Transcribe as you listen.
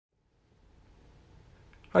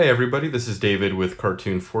Hi everybody, this is David with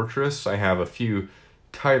Cartoon Fortress. I have a few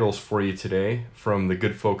titles for you today from the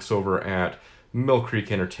good folks over at Mill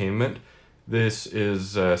Creek Entertainment. This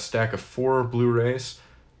is a stack of 4 Blu-rays,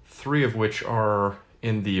 3 of which are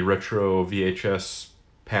in the retro VHS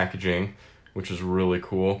packaging, which is really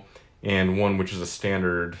cool, and 1 which is a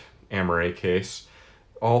standard Amaray case.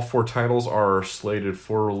 All 4 titles are slated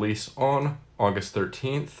for release on August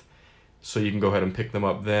 13th, so you can go ahead and pick them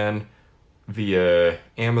up then via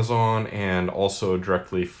Amazon and also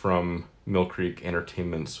directly from Mill Creek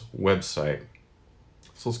Entertainment's website.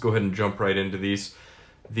 So let's go ahead and jump right into these.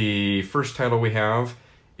 The first title we have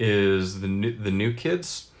is The New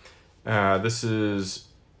Kids. This is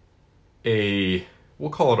we'll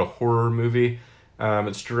call it a horror movie.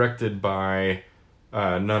 It's directed by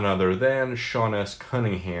none other than Sean S.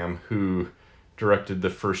 Cunningham, who directed the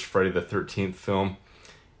first Friday the 13th film,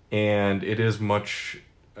 and it is much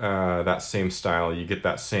that same style. You get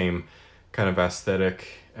that same kind of aesthetic.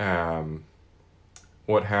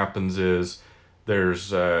 What happens is there's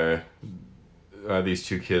these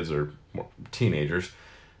 2 kids are teenagers.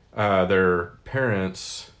 Their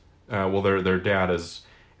parents, their dad is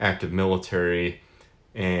active military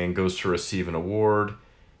and goes to receive an award,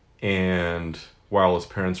 and while his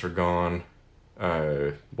parents are gone,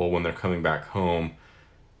 when they're coming back home,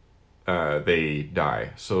 they die.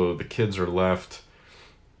 So the kids are left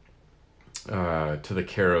to the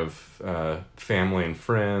care of family and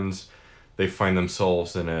friends. They find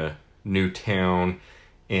themselves in a new town,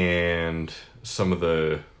 and some of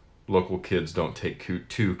the local kids don't take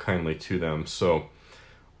too kindly to them. So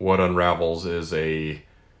what unravels is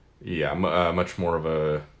much more of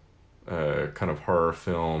a kind of horror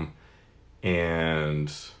film and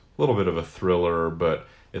a little bit of a thriller, but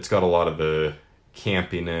it's got a lot of the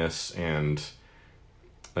campiness and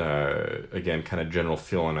again, kind of general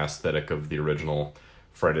feel and aesthetic of the original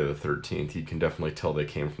Friday the 13th. You can definitely tell they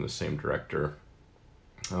came from the same director.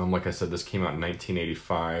 Like I said, this came out in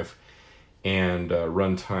 1985, and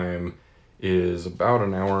runtime is about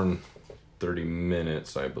an hour and 30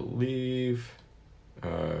 minutes, I believe.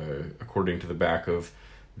 According to the back of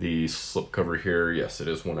the slipcover here, yes, it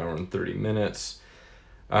is 1 hour and 30 minutes.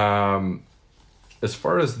 As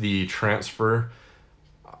far as the transfer,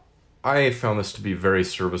 I found this to be very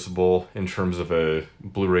serviceable in terms of a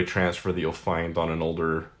Blu-ray transfer that you'll find on an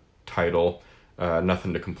older title.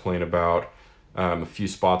 Nothing to complain about. A few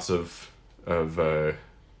spots of kind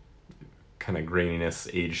of graininess,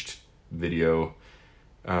 aged video,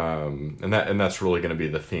 and that's really going to be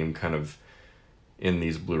the theme kind of in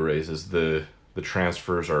these Blu-rays. Is the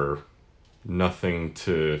transfers are nothing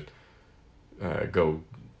to go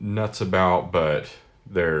nuts about, but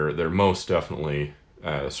they're most definitely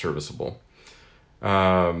serviceable.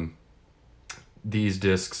 These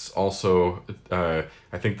discs also, I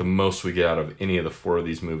think the most we get out of any of the 4 of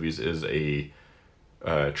these movies is a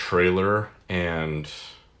trailer and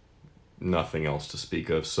nothing else to speak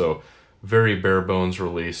of. So very bare bones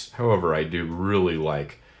release. However, I do really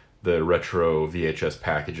like the retro VHS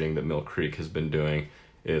packaging that Mill Creek has been doing.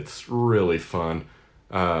 It's really fun.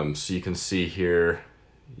 So you can see here,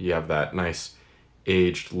 you have that nice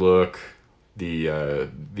aged look, the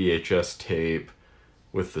VHS tape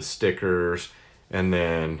with the stickers, and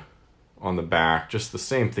then on the back, just the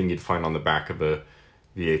same thing you'd find on the back of a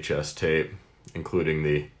VHS tape,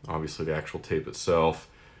 including obviously the actual tape itself,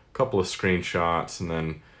 a couple of screenshots, and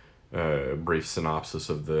then a brief synopsis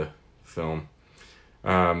of the film.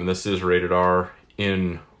 This is rated R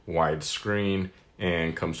in widescreen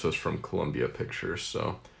and comes to us from Columbia Pictures,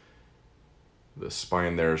 so the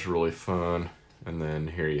spine there is really fun. And then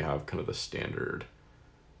here you have kind of the standard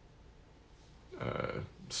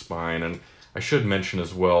spine. And I should mention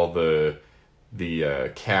as well the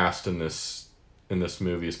cast in this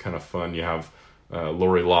movie is kind of fun. You have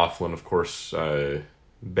Lori Loughlin, of course, Aunt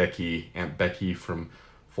Becky from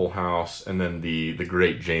Full House, and then the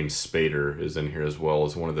great James Spader is in here as well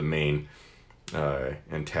as one of the main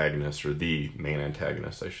antagonists, or the main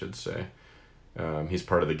antagonist, I should say. He's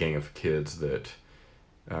part of the gang of kids that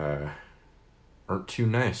aren't too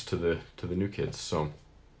nice to the new kids. So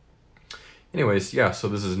anyways, yeah, so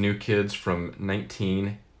this is New Kids from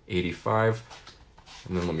 1985,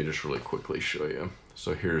 and then let me just really quickly show you.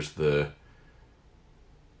 So here's the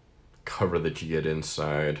cover that you get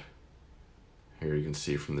inside. Here you can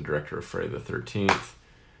see from the director of Friday the 13th,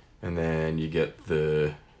 and then you get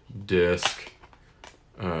the disc,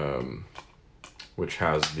 which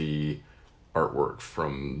has the artwork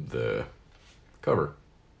from the cover,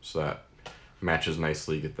 so that matches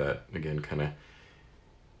nicely. You get that, again, kind of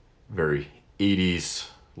very 80s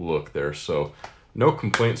look there. So no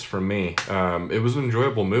complaints from me. It was an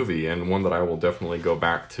enjoyable movie and one that I will definitely go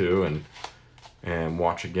back to and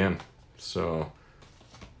watch again. So,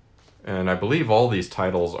 and I believe all these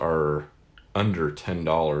titles are under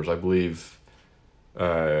 $10. I believe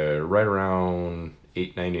right around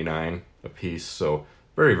 $8.99 a piece. So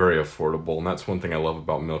very, very affordable. And that's one thing I love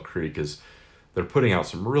about Mill Creek is they're putting out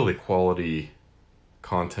some really quality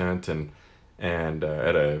content and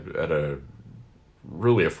at a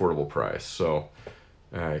really affordable price. So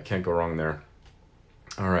can't go wrong there.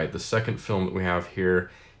 All right, the second film that we have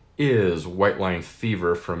here is White Line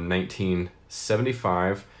Fever from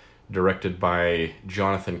 1975, directed by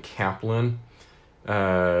Jonathan Kaplan,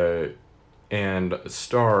 and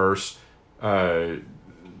stars.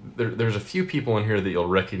 There's a few people in here that you'll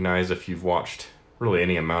recognize if you've watched really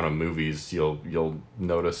any amount of movies. You'll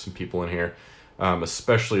notice some people in here,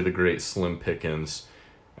 especially the great Slim Pickens.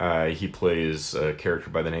 He plays a character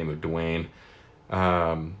by the name of Dwayne,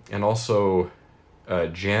 and also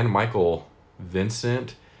Jan Michael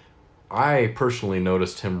Vincent. I personally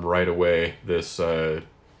noticed him right away. The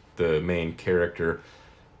main character.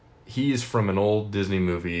 He's from an old Disney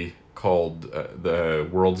movie called The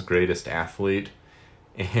World's Greatest Athlete,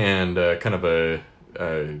 and kind of a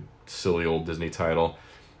silly old Disney title.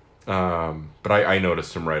 But I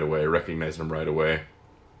noticed him right away. I recognized him right away.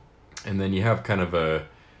 And then you have kind of a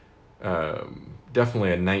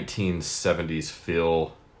definitely a 1970s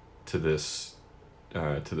feel to this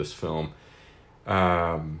film.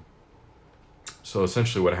 So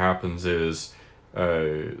essentially what happens is,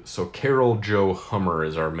 so Carol Jo Hummer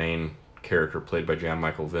is our main character, played by Jan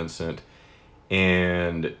Michael Vincent,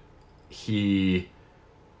 and he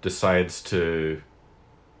decides to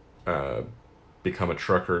become a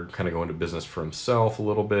trucker, kind of go into business for himself a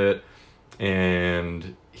little bit,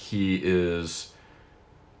 and he is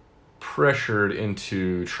pressured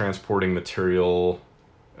into transporting material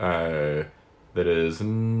that is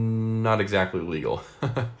not exactly legal.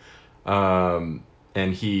 And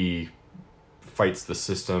he fights the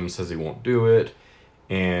system, says he won't do it,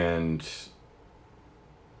 and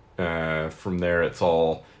from there it's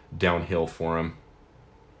all downhill for him.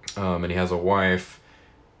 And he has a wife,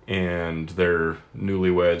 and they're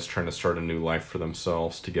newlyweds trying to start a new life for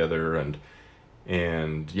themselves together, and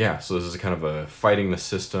yeah, so this is kind of a fighting the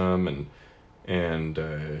system,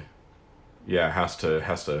 and yeah, has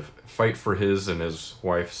to fight for his and his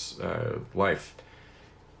wife's life.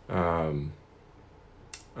 So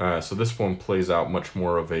this one plays out much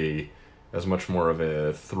more of a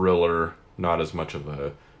thriller, not as much of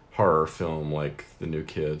a horror film like The New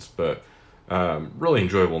Kids, but really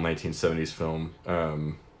enjoyable 1970s film.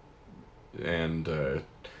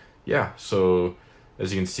 Yeah, so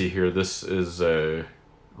as you can see here, this is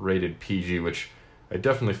rated PG, which I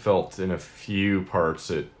definitely felt in a few parts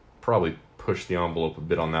it probably pushed the envelope a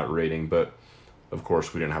bit on that rating, but of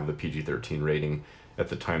course we didn't have the PG-13 rating at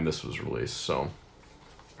the time this was released. So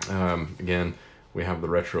again, we have the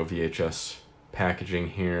retro VHS packaging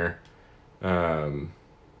here, with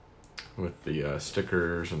the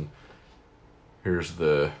stickers, and here's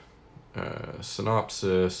the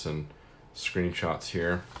synopsis and screenshots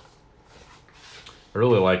here. I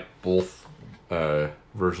really like both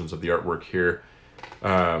versions of the artwork here.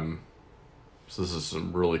 So this is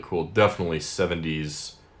some really cool, definitely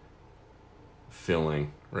 70s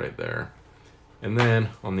feeling right there. And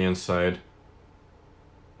then on the inside,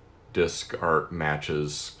 disc art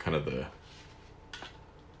matches kind of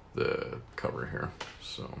the cover here.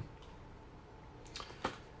 So,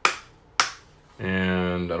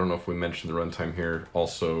 and I don't know if we mentioned the runtime here,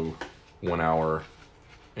 also 1 hour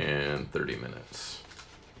and 30 minutes.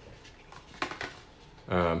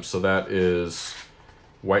 So that is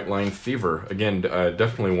White Line Fever. Again,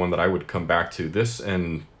 definitely one that I would come back to. This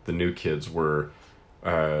and The New Kids were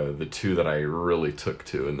the two that I really took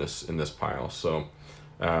to in this pile. So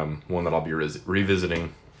one that I'll be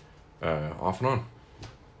revisiting off and on.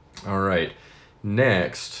 All right,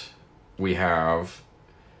 next we have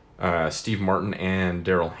Steve Martin and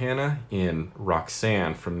Daryl Hannah in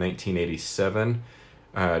Roxanne from 1987,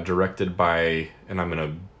 directed by, and I'm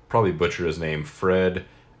gonna probably butcher his name, Fred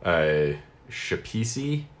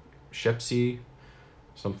Shepsey,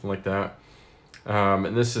 something like that.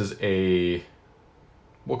 And this is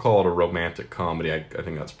we'll call it a romantic comedy. I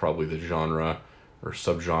think that's probably the genre or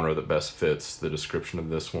subgenre that best fits the description of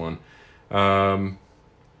this one.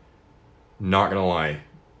 Not gonna lie,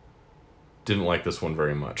 didn't like this one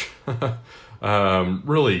very much.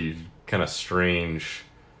 Really kind of strange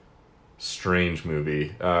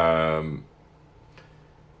movie.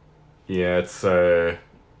 Yeah, it's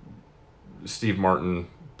Steve Martin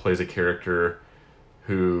plays a character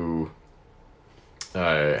who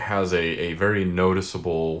has a very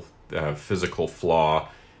noticeable physical flaw,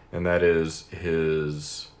 and that is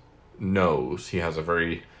his nose. He has a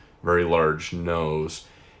very, very large nose.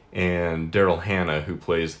 And Daryl Hannah, who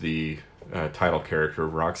plays the title character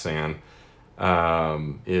of Roxanne,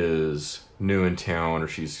 is new in town, or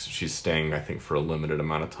she's staying, I think, for a limited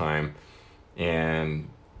amount of time, and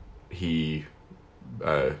he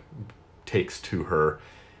takes to her,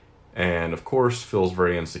 and of course feels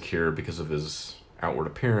very insecure because of his outward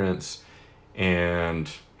appearance, and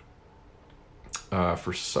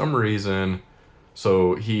for some reason,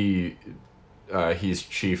 so he's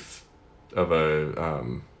chief of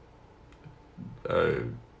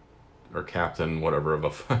or captain, whatever,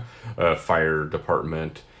 of a fire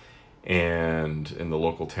department, and in the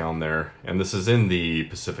local town there. And this is in the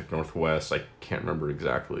Pacific Northwest. I can't remember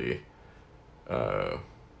exactly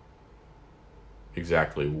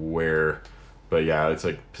where, but yeah, it's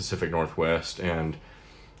like Pacific Northwest. And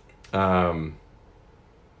yeah,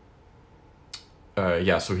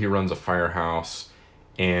 so he runs a firehouse,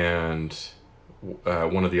 and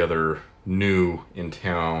one of the other new in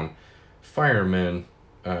town firemen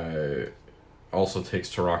also takes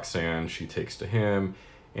to Roxanne. She takes to him,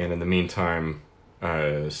 and in the meantime,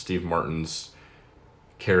 Steve Martin's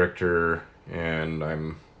character, and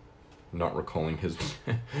I'm not recalling his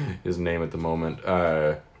his name at the moment,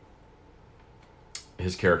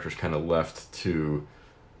 his character's kind of left to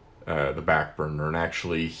the back burner, and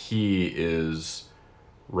actually he is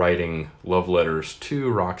writing love letters to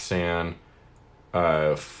Roxanne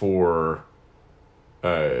for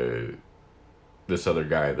this other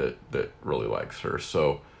guy that really likes her.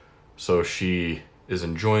 So she is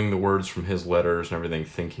enjoying the words from his letters and everything,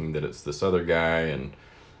 thinking that it's this other guy,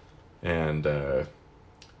 and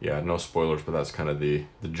yeah, no spoilers, but that's kind of the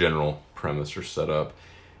general premise or setup.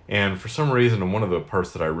 And for some reason, and one of the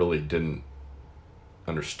parts that I really didn't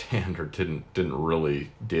understand or didn't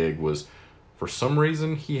really dig was, for some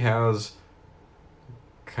reason, he has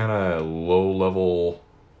kind of low level,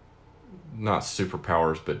 not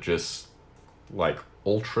superpowers, but just like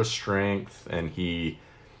ultra strength, and he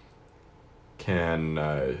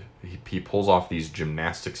can he pulls off these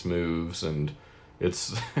gymnastics moves, and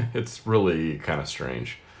it's it's really kind of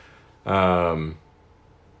strange.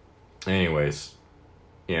 Anyways,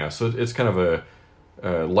 yeah, so it's kind of a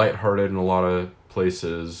lighthearted in a lot of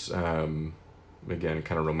places. Again,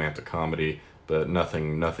 kind of romantic comedy, but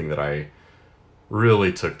nothing that I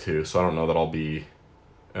really took to. So I don't know that I'll be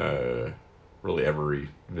really ever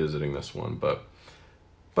revisiting this one, but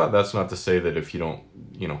that's not to say that if you don't,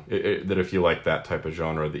 that if you like that type of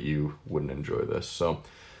genre, that you wouldn't enjoy this. So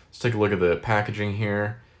let's take a look at the packaging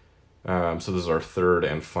here. So this is our third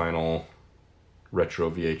and final retro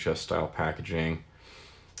VHS style packaging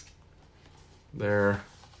there,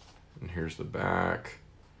 and here's the back.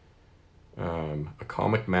 A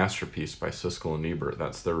comic masterpiece by Siskel and Ebert.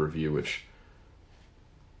 That's their review, which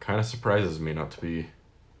kind of surprises me, not to be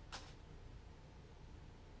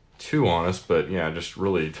too honest, but yeah, just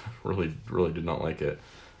really did not like it.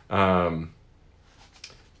 All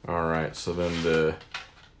right, so then the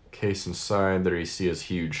case inside, there you see his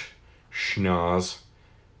huge schnoz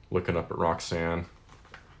looking up at Roxanne,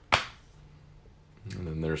 and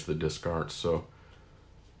then there's the disc art. So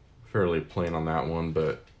fairly plain on that one,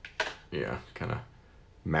 but yeah, kind of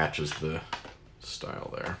matches the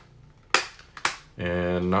style there.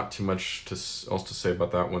 And not too much else to say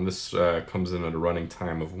about that one. This comes in at a running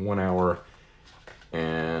time of 1 hour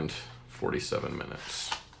and 47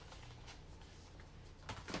 minutes.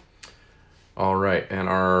 All right, and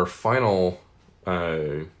our final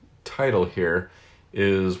title here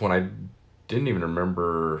is one I didn't even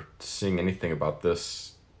remember seeing anything about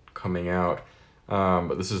this coming out,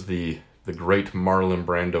 but this is the great Marlon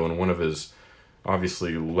Brando in one of his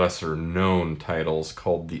obviously lesser known titles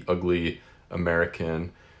called The Ugly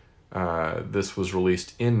American. This was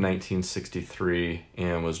released in 1963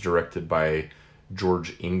 and was directed by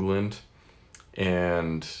George England,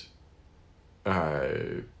 and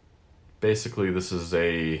basically this is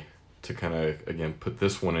to kind of, again, put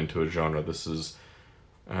this one into a genre, this is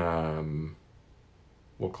we'll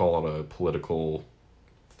call it a political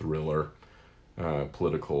thriller,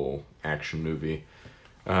 political action movie.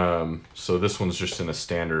 So this one's just in a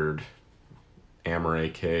standard Amore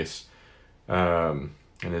case. And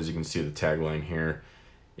as you can see, the tagline here,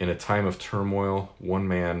 in a time of turmoil, one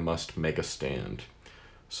man must make a stand.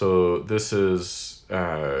 So this is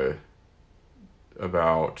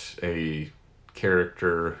about a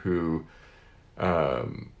character who, his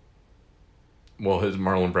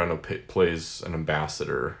Marlon Brando plays an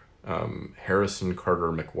ambassador, Harrison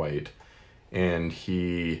Carter McWhite, and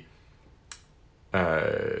he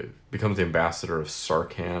becomes the ambassador of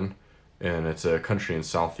Sarkhan, and it's a country in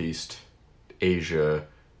Southeast Asia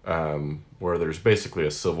where there's basically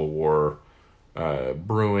a civil war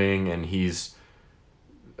brewing, and he's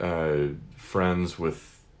friends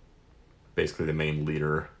with basically the main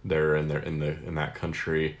leader there in that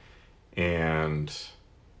country, and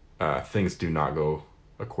things do not go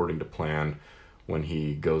according to plan when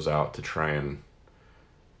he goes out to try and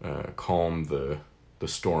calm the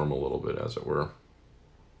storm a little bit, as it were.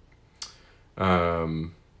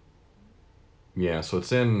 Yeah, so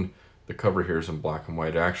it's in, the cover here is in black and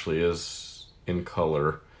white. It actually is in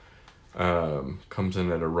color. Comes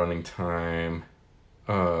in at a running time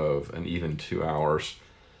of an even 2 hours.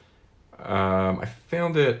 I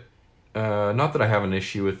found it, not that I have an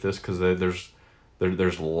issue with this, because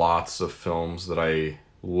there's lots of films that I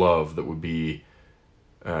love that would be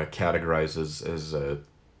categorized as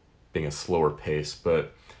being a slower pace,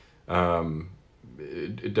 but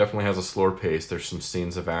it definitely has a slower pace. There's some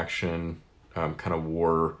scenes of action, kind of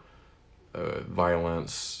war,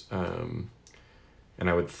 violence, and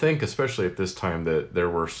I would think, especially at this time, that there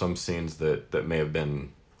were some scenes that may have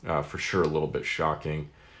been for sure a little bit shocking.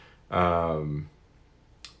 But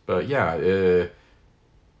yeah,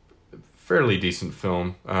 fairly decent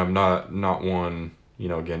film. Not one,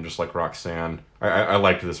 again, just like Roxanne. I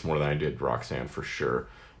liked this more than I did Roxanne for sure,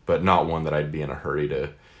 but not one that I'd be in a hurry to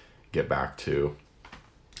get back to.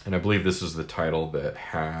 And I believe this is the title that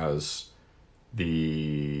has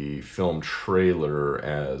the film trailer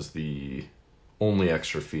as the only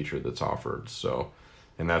extra feature that's offered. So,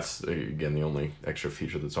 and that's, again, the only extra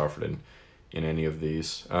feature that's offered in any of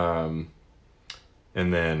these. And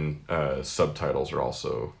then subtitles are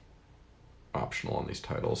also optional on these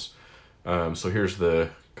titles. So here's the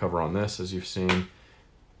cover on this, as you've seen,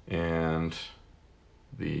 and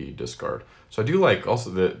the discard. So I do like also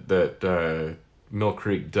that Mill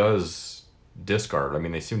Creek does discard. I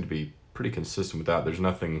mean, they seem to be pretty consistent with that. There's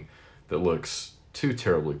nothing that looks too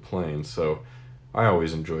terribly plain, so I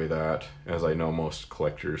always enjoy that, as I know most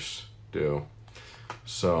collectors do.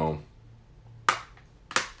 So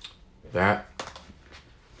that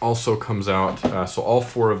also comes out, so all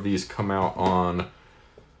 4 of these come out on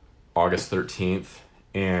August 13th,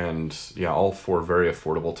 and yeah, all 4 very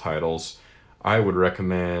affordable titles. I would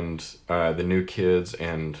recommend The New Kids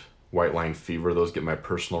and White Line Fever. Those get my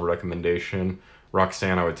personal recommendation.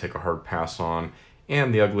 Roxanne I would take a hard pass on,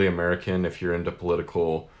 and The Ugly American, if you're into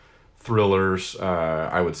political thrillers,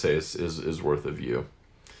 I would say is worth a view.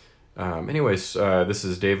 Anyways, this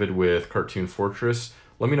is David with Cartoon Fortress.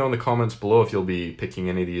 Let me know in the comments below if you'll be picking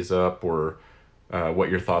any of these up, or what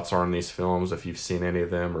your thoughts are on these films, if you've seen any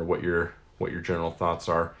of them, or what your general thoughts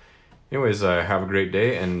are. Anyways, have a great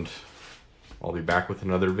day, and I'll be back with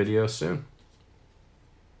another video soon.